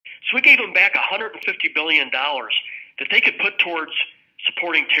So we gave them back $150 billion that they could put towards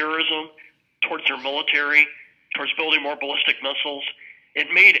supporting terrorism, towards their military, towards building more ballistic missiles. It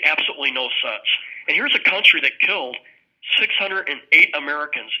made absolutely no sense. And here's a country that killed 608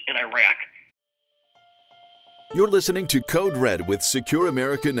 Americans in Iraq. You're listening to Code Red with Secure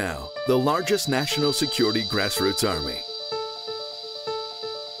America Now, the largest national security grassroots army.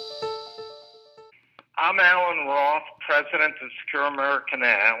 I'm Alan Roth, President of Secure America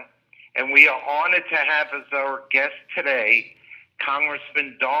Now, and we are honored to have as our guest today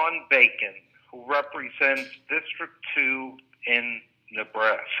Congressman Don Bacon, who represents District 2 in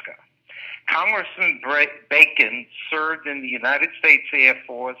Nebraska. Congressman Bacon served in the United States Air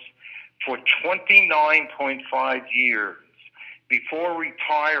Force for 29.5 years. Before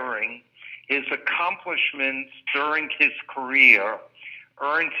retiring, his accomplishments during his career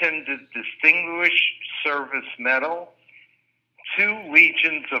earned him the Distinguished Service Medal, 2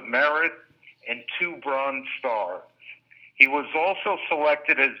 Legions of Merit, and 2 Bronze Stars. He was also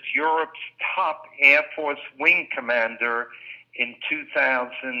selected as Europe's top Air Force Wing Commander in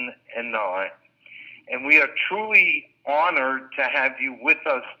 2009. And we are truly honored to have you with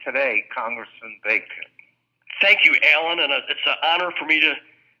us today, Congressman Bacon. Thank you, Alan, and it's an honor for me to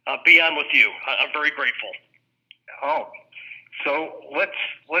be on with you. I'm very grateful. Oh, so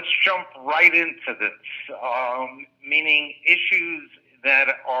let's jump right into this, meaning issues that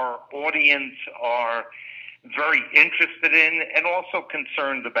our audience are very interested in and also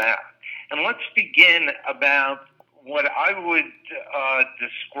concerned about. And let's begin about what I would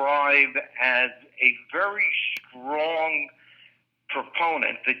describe as a very strong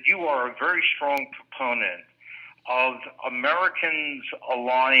proponent, that you are a very strong proponent of Americans'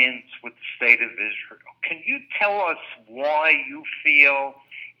 alliance with the State of Israel. Can you tell us why you feel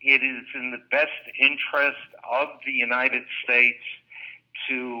it is in the best interest of the United States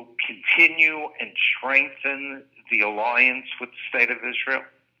to continue and strengthen the alliance with the State of Israel?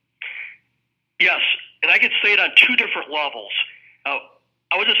 Yes, and I could say it on 2 different levels. I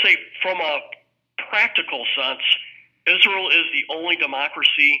would just say from a practical sense, Israel is the only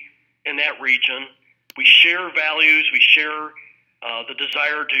democracy in that region. We share values, we share the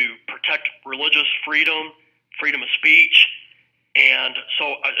desire to protect religious freedom, freedom of speech, and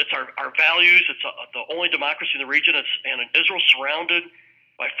so it's our values. It's the only democracy in the region, and Israel's surrounded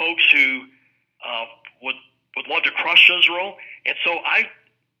by folks who would love to crush Israel. And so I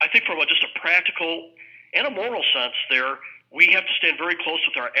think from just a practical and a moral sense there, we have to stand very close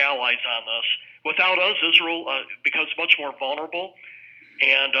with our allies on this. Without us, Israel becomes much more vulnerable,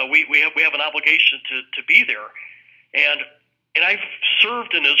 and we have an obligation to be there. And I've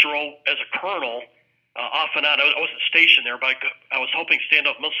served in Israel as a colonel off and on. I wasn't stationed there, but I was helping stand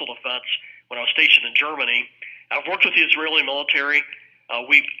up missile defense when I was stationed in Germany. I've worked with the Israeli military.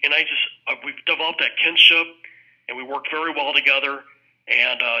 We've developed that kinship, and we work very well together.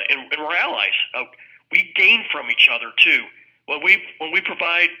 And we're allies. We gain from each other too. When we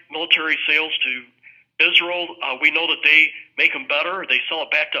provide military sales to Israel, we know that they make them better. They sell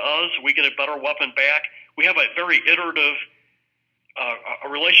it back to us. We get a better weapon back. We have a very iterative a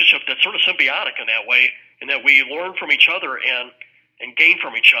relationship that's sort of symbiotic in that way, in that we learn from each other and gain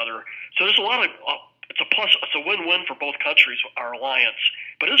from each other. So there's a lot of it's a plus. It's a win-win for both countries, our alliance.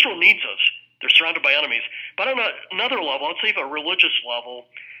 But Israel needs us. They're surrounded by enemies. But on another level, I'd say a religious level,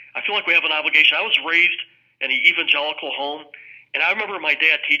 I feel like we have an obligation. I was raised in an evangelical home, and I remember my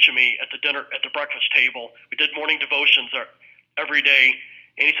dad teaching me at the breakfast table. We did morning devotions every day,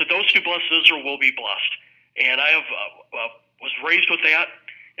 and he said, "Those who bless Israel will be blessed." And I was raised with that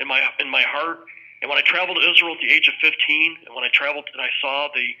in my heart. And when I traveled to Israel at the age of 15, and when I traveled and I saw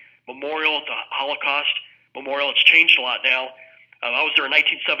the memorial at the Holocaust memorial, it's changed a lot now. I was there in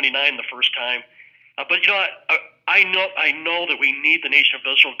 1979 the first time. But I know that we need the nation of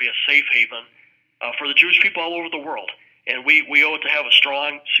Israel to be a safe haven for the Jewish people all over the world, and we owe it to have a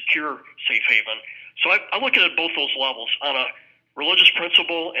strong, secure safe haven. So I look at it both those levels, on a religious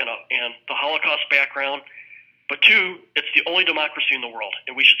principle and the Holocaust background. But 2, it's the only democracy in the world,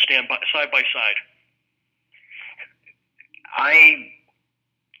 and we should stand side by side. I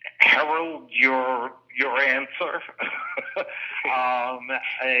herald your answer.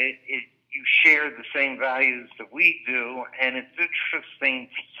 You share the same values that we do, and it's interesting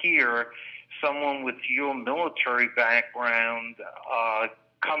to hear someone with your military background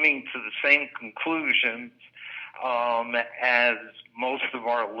coming to the same conclusions as most of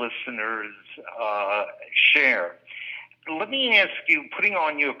our listeners share. Let me ask you, putting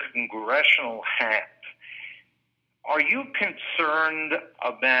on your congressional hat, are you concerned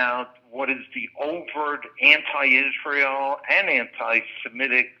about what is the overt anti-Israel and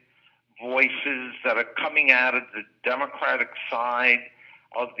anti-Semitic voices that are coming out of the Democratic side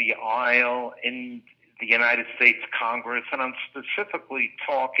of the aisle in the United States Congress, and I'm specifically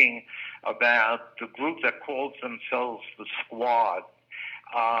talking about the group that calls themselves the Squad.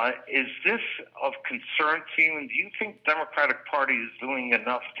 Is this of concern to you, and do you think the Democratic Party is doing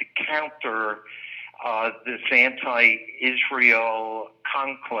enough to counter this anti-Israel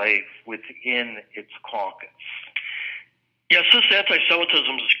conclave within its caucus? Yes, this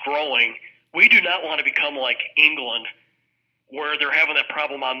anti-Semitism is growing. We do not want to become like England, where they're having that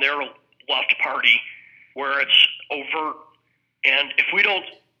problem on their left party, where it's overt. And if we don't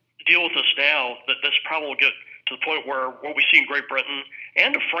deal with this now, that this problem will get to the point where what we see in Great Britain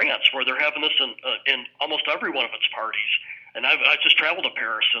and France, where they're having this in almost every one of its parties. And I've just traveled to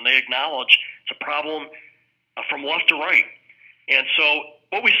Paris, and they acknowledge it's a problem from left to right. And so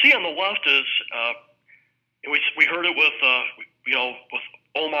what we see on the left is we heard it with with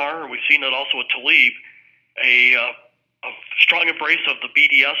Omar, and we've seen it also with Tlaib, a strong embrace of the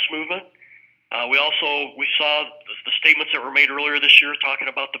BDS movement. We saw the statements that were made earlier this year talking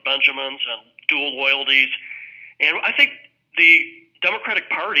about the Benjamins and dual loyalties. And I think the Democratic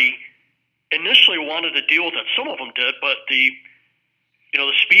Party initially wanted to deal with it. Some of them did, but the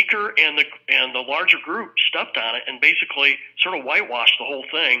speaker and the larger group stepped on it and basically sort of whitewashed the whole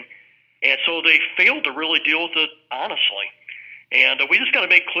thing. And so they failed to really deal with it honestly. And we just got to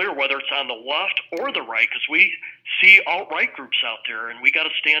make clear whether it's on the left or the right, because we see alt-right groups out there, and we got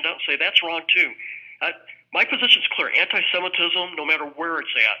to stand up and say that's wrong too. My position is clear: anti-Semitism, no matter where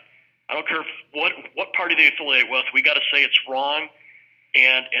it's at. I don't care what party they affiliate with. We got to say it's wrong,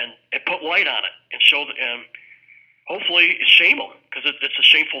 and put light on it, and show that, and hopefully shame them, because it's a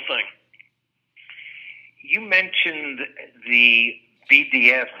shameful thing. You mentioned the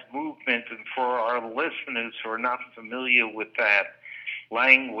BDS movement, and for our listeners who are not familiar with that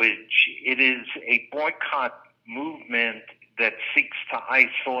language, it is a boycott movement that seeks to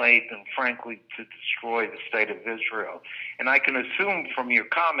isolate and, frankly, to destroy the state of Israel. And I can assume from your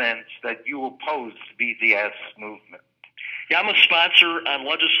comments that you oppose the BDS movement. Yeah, I'm a sponsor on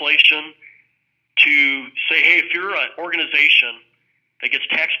legislation to say, hey, if you're an organization that gets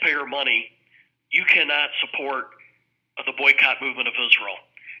taxpayer money, you cannot support the boycott movement of Israel.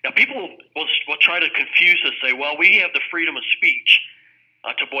 Now, people will try to confuse this, say, well, we have the freedom of speech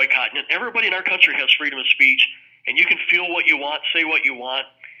to boycott. And everybody in our country has freedom of speech, and you can feel what you want, say what you want,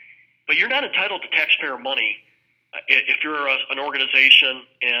 but you're not entitled to taxpayer money if you're an organization.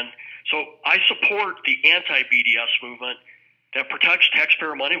 And so I support the anti-BDS movement that protects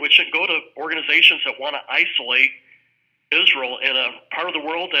taxpayer money, which should go to organizations that want to isolate Israel in a part of the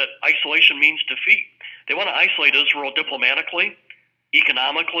world that isolation means defeat. They want to isolate Israel diplomatically,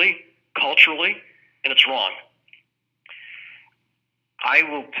 economically, culturally, and it's wrong. I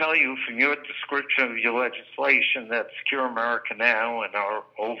will tell you from your description of your legislation that Secure America Now and our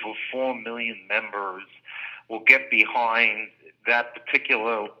over 4 million members will get behind that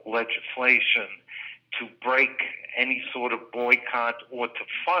particular legislation to break any sort of boycott or to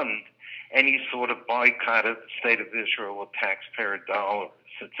fund any sort of boycott of the state of Israel with taxpayer dollars.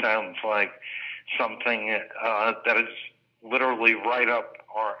 It sounds like something that is literally right up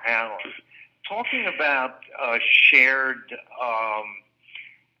our alley. Talking about shared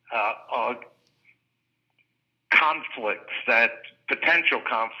potential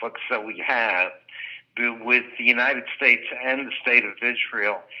conflicts that we have with the United States and the state of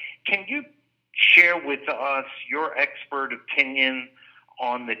Israel, can you share with us your expert opinion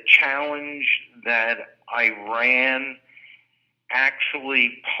on the challenge that Iran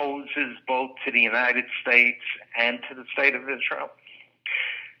actually poses both to the United States and to the state of Israel?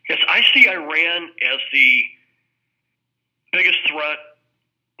 Yes, I see Iran as the biggest threat,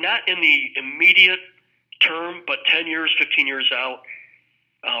 not in the immediate term, but 10 years, 15 years out.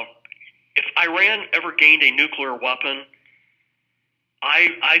 If Iran ever gained a nuclear weapon, I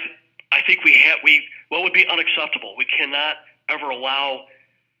think what would be unacceptable. We cannot ever allow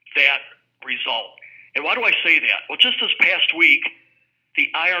that result. And why do I say that? Well, just this past week, the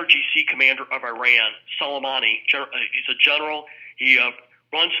IRGC commander of Iran, Soleimani, he's a general. He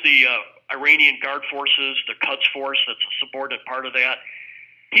runs the Iranian Guard Forces, the Quds Force, that's a subordinate part of that.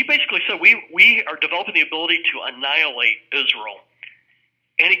 He basically said, we are developing the ability to annihilate Israel.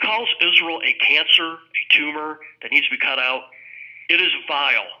 And he calls Israel a cancer, a tumor that needs to be cut out. It is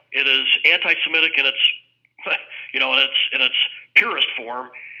vile. It is anti-Semitic in its, in its purest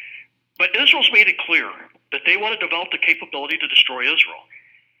form. But Israel's made it clear that they want to develop the capability to destroy Israel.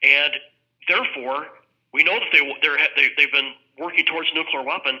 And therefore, we know that they've been working towards a nuclear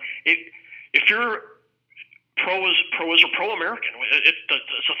weapon. If you're pro-American.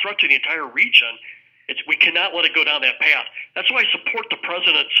 It's a threat to the entire region. We cannot let it go down that path. That's why I support the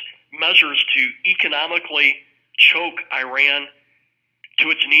president's measures to economically choke Iran to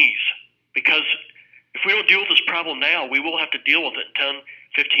its knees. Because if we don't deal with this problem now, we will have to deal with it in 10,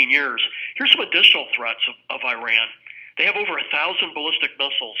 15 years. Here's some additional threats of Iran. They have over 1,000 ballistic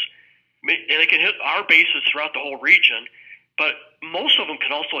missiles, and they can hit our bases throughout the whole region, but most of them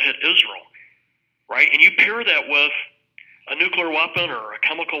can also hit Israel, right? And you pair that with a nuclear weapon or a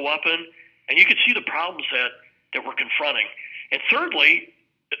chemical weapon, and you can see the problems that we're confronting. And thirdly,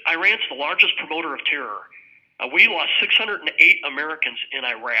 Iran's the largest promoter of terror. We lost 608 Americans in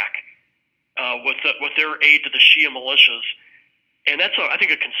Iraq with their aid to the Shia militias. And that's, I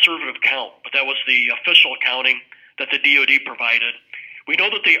think, a conservative count, but that was the official accounting that the DoD provided. We know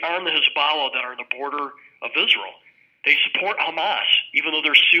that they arm the Hezbollah that are on the border of Israel. They support Hamas, even though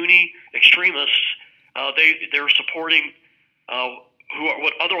they're Sunni extremists. They're supporting who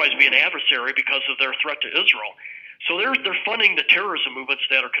would otherwise be an adversary because of their threat to Israel. So they're funding the terrorism movements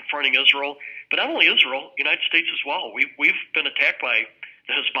that are confronting Israel, but not only Israel, United States as well. We've been attacked by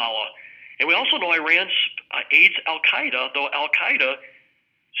the Hezbollah. And we also know Iran aids Al-Qaeda, though Al-Qaeda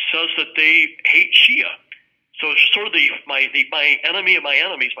says that they hate Shia. So it's sort of my enemy of my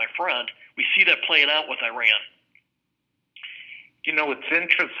enemies, my friend. We see that playing out with Iran. You know, it's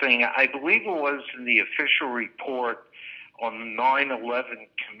interesting. I believe it was in the official report on the 9/11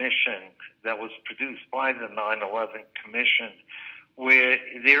 Commission that was produced by the 9/11 Commission, where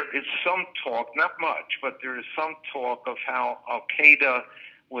there is some talk, not much, but there is some talk of how Al-Qaeda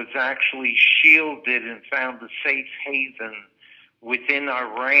was actually shielded and found a safe haven within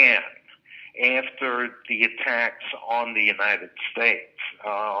Iran after the attacks on the United States.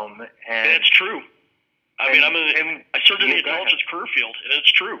 And it's true. I served in the intelligence career field, and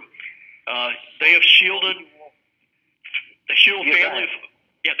it's true. They have shielded. They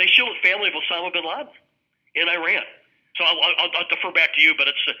shielded family of Osama bin Laden in Iran. So I'll defer back to you, but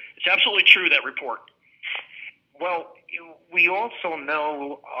it's absolutely true, that report. Well, we also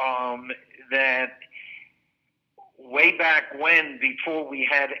know that way back when, before we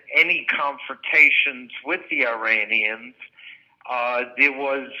had any confrontations with the Iranians, there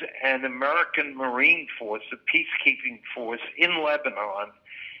was an American Marine force, a peacekeeping force in Lebanon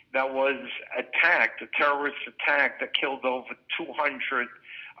that was attacked, a terrorist attack that killed over 200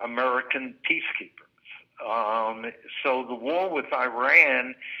 American peacekeepers. So the war with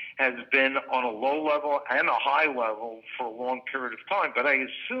Iran has been on a low level and a high level for a long period of time. But I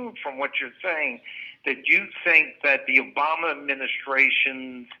assume from what you're saying that you think that the Obama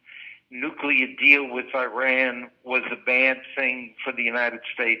administration's nuclear deal with Iran was a bad thing for the United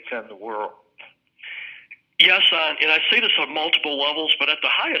States and the world. Yes, and I say this on multiple levels, but at the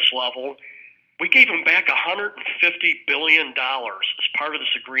highest level, we gave them back $150 billion as part of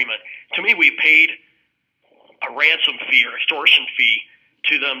this agreement. To me, we paid a ransom fee or extortion fee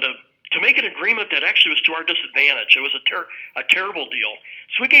to them to make an agreement that actually was to our disadvantage. It was a terrible deal.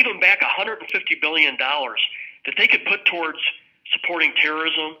 So we gave them back $150 billion that they could put towards supporting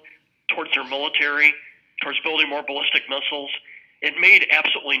terrorism, towards their military, towards building more ballistic missiles. It made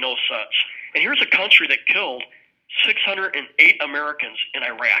absolutely no sense. And here's a country that killed 608 Americans in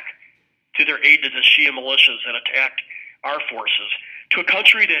Iraq through their aid to the Shia militias that attacked our forces, to a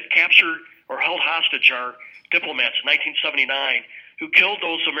country that captured or held hostage our diplomats in 1979, who killed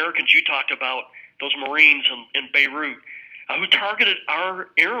those Americans you talked about, those Marines in Beirut, who targeted our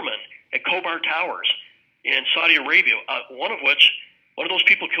airmen at Khobar Towers in Saudi Arabia, one of those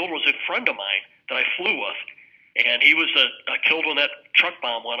people killed was a friend of mine that I flew with, and he was killed when that truck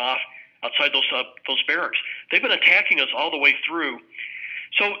bomb went off outside those barracks. They've been attacking us all the way through.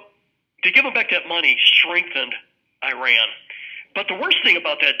 So to give them back that money strengthened Iran. But the worst thing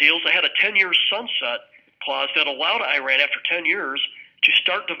about that deal is they had a 10-year sunset clause that allowed Iran, after 10 years, to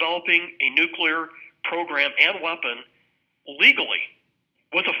start developing a nuclear program and weapon legally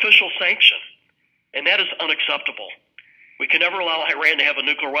with official sanction. And that is unacceptable. We can never allow Iran to have a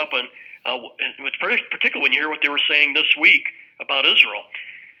nuclear weapon, particularly when you hear what they were saying this week about Israel.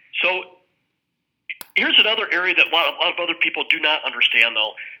 So here's another area that a lot of other people do not understand,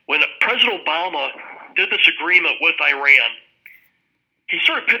 though. When President Obama did this agreement with Iran, he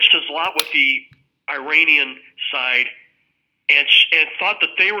sort of pitched his lot with the Iranian side and thought that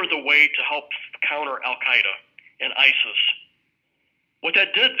they were the way to help counter Al-Qaeda and ISIS. What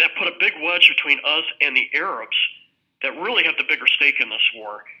that did, that put a big wedge between us and the Arabs that really have the bigger stake in this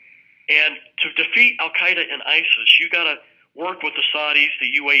war. And to defeat Al-Qaeda and ISIS, you got to work with the Saudis,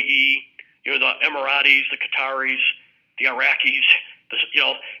 the UAE, the Emiratis, the Qataris, the Iraqis,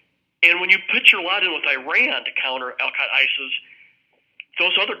 And when you put your lot in with Iran to counter Al-Qaeda ISIS,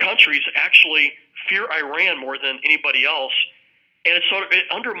 those other countries actually fear Iran more than anybody else. And it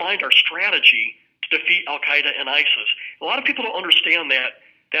undermined our strategy to defeat Al-Qaeda and ISIS. A lot of people don't understand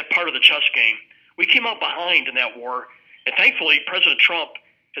that part of the chess game. We came out behind in that war, and thankfully President Trump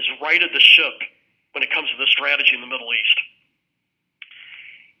has righted the ship when it comes to this strategy in the Middle East.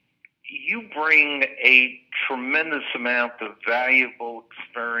 You bring a tremendous amount of valuable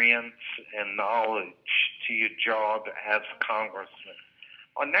experience and knowledge to your job as a congressman.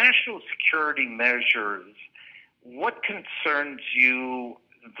 On national security measures, what concerns you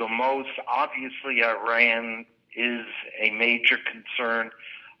the most? Obviously, Iran is a major concern.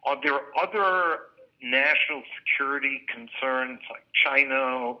 Are there other national security concerns like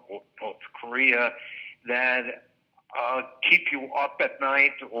China or North Korea that keep you up at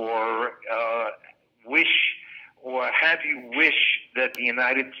night, or have you wished that the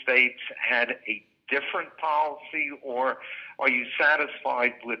United States had a different policy, or are you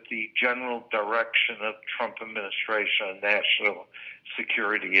satisfied with the general direction of Trump administration on national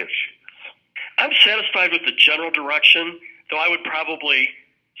security issues? I'm satisfied with the general direction, though I would probably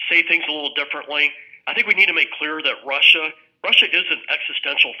say things a little differently. I think we need to make clear that Russia is an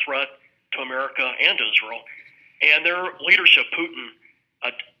existential threat to America and Israel. And their leadership, Putin,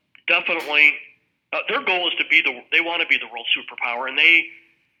 definitely, their goal is to be they want to be the world superpower, and they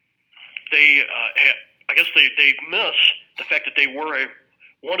miss the fact that they were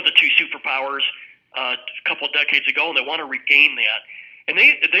one of the two superpowers a couple of decades ago, and they want to regain that. And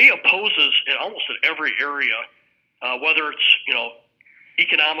they oppose us in almost in every area, whether it's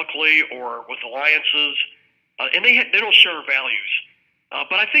economically or with alliances, and they don't share our values.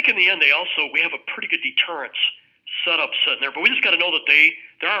 But I think in the end, we have a pretty good deterrence setup sitting there. But we just got to know that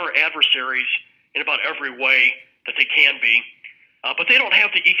there are our adversaries in about every way that they can be. But they don't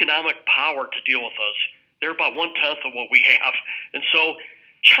have the economic power to deal with us. They're about 1/10 of what we have. And so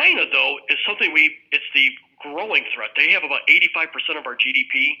China, though, is something it's the growing threat. They have about 85% of our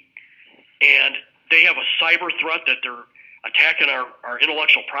GDP, and they have a cyber threat that they're attacking our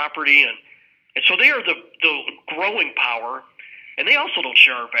intellectual property. And so they are the growing power, and they also don't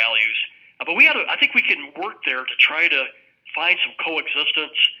share our values. But I think we can work there to try to find some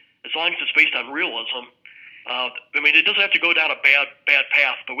coexistence as long as it's based on realism. It doesn't have to go down a bad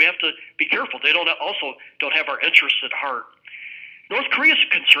path, but we have to be careful. They don't have our interests at heart. North Korea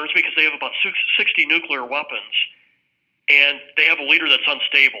concerns me because they have about 60 nuclear weapons, and they have a leader that's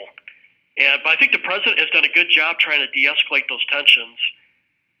unstable. But I think the president has done a good job trying to de-escalate those tensions,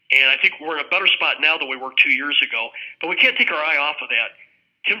 and I think we're in a better spot now than we were 2 years ago. But we can't take our eye off of that.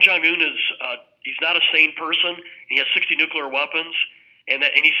 Kim Jong-un he's not a sane person. He has 60 nuclear weapons, and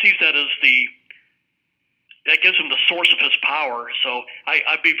he sees that as that gives him the source of his power. So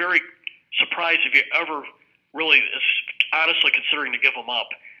I'd be very surprised if he ever really is honestly considering to give them up.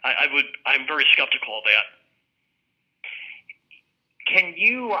 I'm very skeptical of that.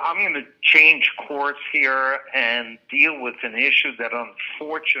 I'm going to change course here and deal with an issue that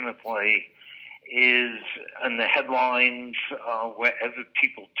unfortunately is in the headlines wherever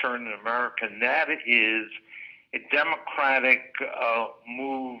people turn in America, and that is a Democratic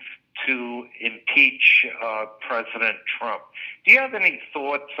move to impeach President Trump. Do you have any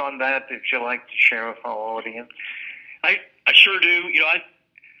thoughts on that you'd like to share with our audience? I sure do.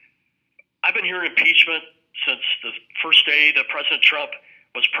 I've been hearing impeachment since the first day that President Trump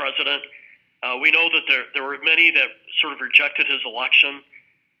was president. We know that there were many that sort of rejected his election,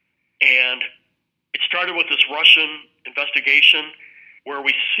 and it started with this Russian investigation where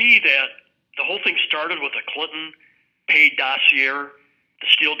we see that the whole thing started with a Clinton-paid dossier, the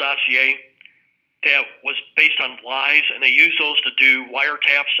Steele dossier, that was based on lies, and they used those to do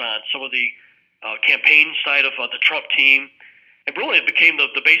wiretaps on some of the campaign side of the Trump team. And really it became the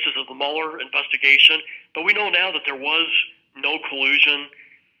basis of the Mueller investigation. But we know now that there was no collusion.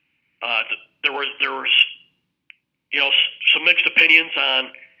 There was some mixed opinions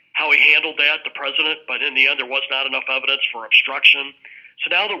on how he handled that, the president, but in the end there was not enough evidence for obstruction. So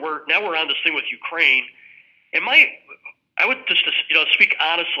now we're on this thing with Ukraine, and I would just speak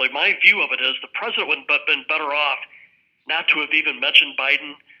honestly. My view of it is the president would have been better off not to have even mentioned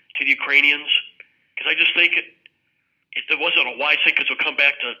Biden to the Ukrainians, because I just think it wasn't a wise thing, because it would come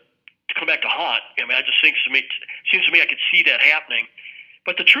back to haunt. I just seems to me I could see that happening.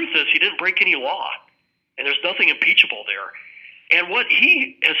 But the truth is, he didn't break any law, and there's nothing impeachable there. And what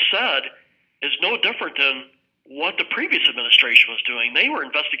he has said is no different than what the previous administration was doing. They were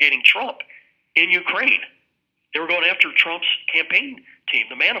investigating Trump in Ukraine. They were going after Trump's campaign team,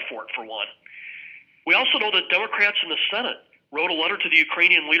 the Manafort, for one. We also know that Democrats in the Senate wrote a letter to the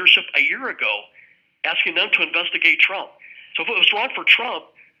Ukrainian leadership a year ago asking them to investigate Trump. So if it was wrong for Trump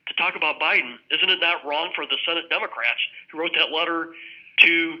to talk about Biden, isn't it not wrong for the Senate Democrats who wrote that letter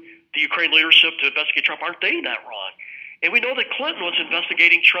to the Ukraine leadership to investigate Trump? Aren't they not wrong? And we know that Clinton was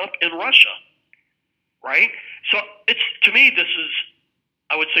investigating Trump in Russia, right? So to me, this is,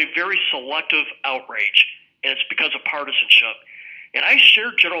 I would say, very selective outrage, and it's because of partisanship. And I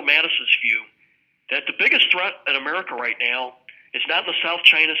share General Mattis's view that the biggest threat in America right now is not in the South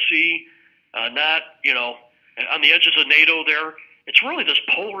China Sea, not, on the edges of NATO there. It's really this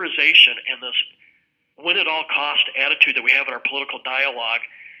polarization and this win-at-all-cost attitude that we have in our political dialogue.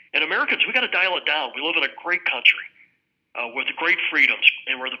 And Americans, we got to dial it down. We live in a great country with great freedoms,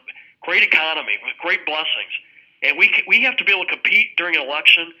 and we're the great economy with great blessings. And we have to be able to compete during an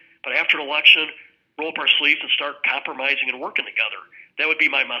election, but after an election, roll up our sleeves and start compromising and working together. That would be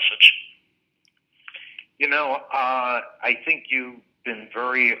my message. I think you've been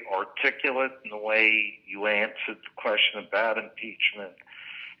very articulate in the way you answered the question about impeachment.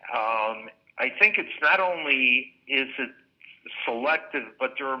 I think it's not only is it selective,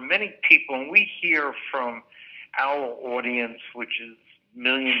 but there are many people, and we hear from our audience, which is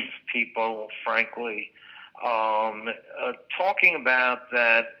millions of people, frankly, talking about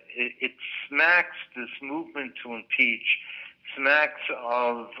that it smacks this movement to impeach, smacks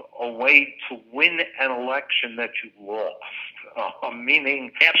of a way to win an election that you lost,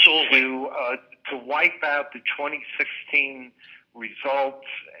 meaning absolutely to wipe out the 2016 results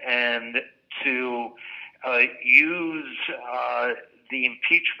and to use the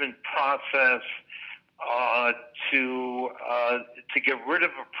impeachment process to get rid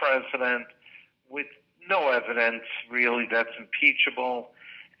of a president with no evidence really that's impeachable,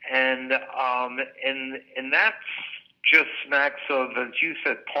 and that's just smacks of, as you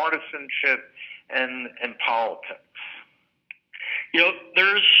said, partisanship and politics.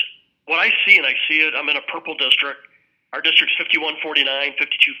 There's what I see, and I see it. I'm in a purple district. Our district's 5149,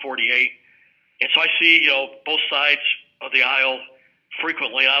 5248, and so I see both sides of the aisle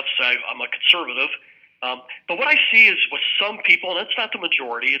frequently. Obviously, I'm a conservative, but what I see is with some people, and it's not the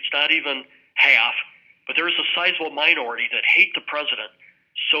majority, it's not even half, but there is a sizable minority that hate the president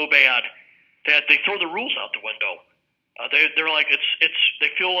so bad that they throw the rules out the window. They're like they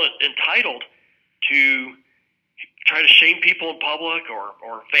feel entitled to try to shame people in public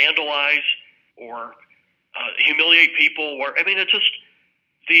or vandalize or humiliate people. It's just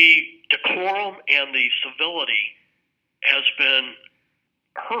the decorum and the civility has been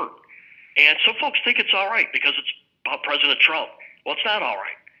hurt. And some folks think it's all right because it's about President Trump. Well, it's not all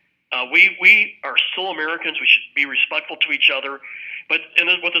right. We are still Americans. We should be respectful to each other. But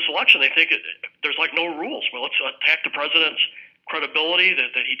with this election, they think there's like no rules. Well, let's attack the president's credibility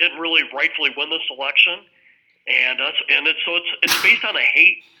that he didn't really rightfully win this election, and it's based on a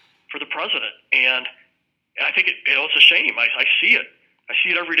hate for the president. And I think it's a shame. I see it. I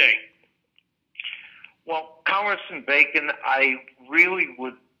see it every day. Well, Congressman Bacon, I really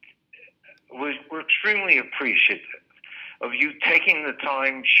we're extremely appreciative of you taking the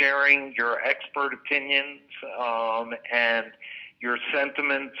time, sharing your expert opinions and your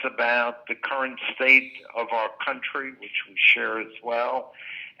sentiments about the current state of our country, which we share as well.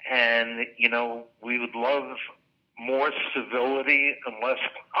 And, we would love more civility and less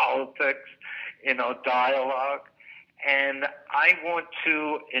politics in our dialogue. And I want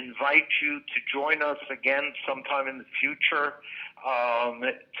to invite you to join us again sometime in the future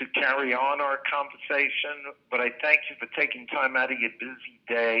to carry on our conversation. But I thank you for taking time out of your busy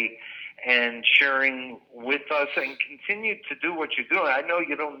day and sharing with us, and continue to do what you're doing. I know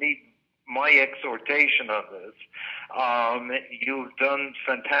you don't need my exhortation on this. You've done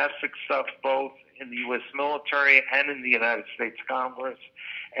fantastic stuff both in the U.S. military and in the United States Congress,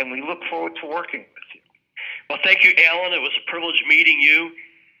 and we look forward to working with you. Well, thank you, Alan. It was a privilege meeting you,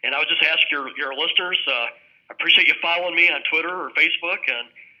 and I would just ask your listeners, I appreciate you following me on Twitter or Facebook,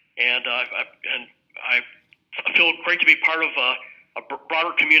 and I feel great to be part of a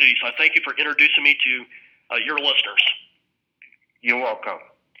broader community. So I thank you for introducing me to your listeners. You're welcome.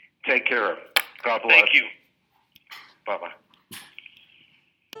 Take care. God bless. Thank you. Bye-bye.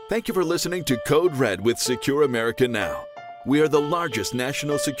 Thank you for listening to Code Red with Secure America Now. We are the largest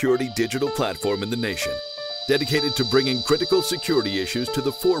national security digital platform in the nation, dedicated to bringing critical security issues to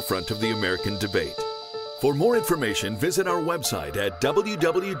the forefront of the American debate. For more information, visit our website at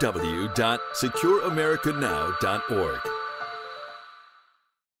www.secureamericanow.org.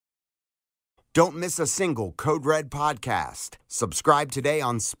 Don't miss a single Code Red podcast. Subscribe today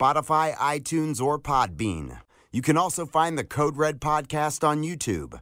on Spotify, iTunes, or Podbean. You can also find the Code Red podcast on YouTube.